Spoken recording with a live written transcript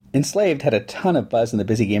Enslaved had a ton of buzz in the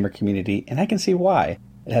busy gamer community, and I can see why.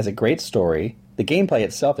 It has a great story. The gameplay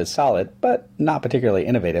itself is solid, but not particularly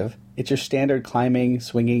innovative. It's your standard climbing,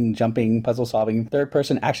 swinging, jumping, puzzle-solving,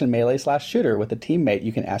 third-person action melee/shooter with a teammate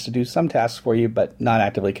you can ask to do some tasks for you, but not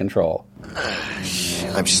actively control.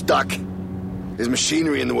 I'm stuck. There's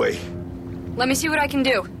machinery in the way. Let me see what I can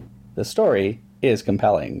do. The story is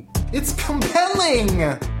compelling. It's compelling!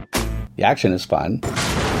 The action is fun.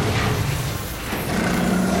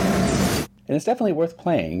 And it's definitely worth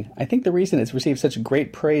playing. I think the reason it's received such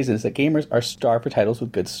great praise is that gamers are starved for titles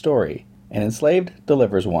with good story. And Enslaved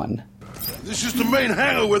delivers one. This is the main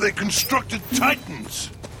hangar where they constructed Titans.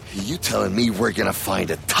 Are you telling me we're gonna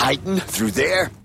find a Titan through there?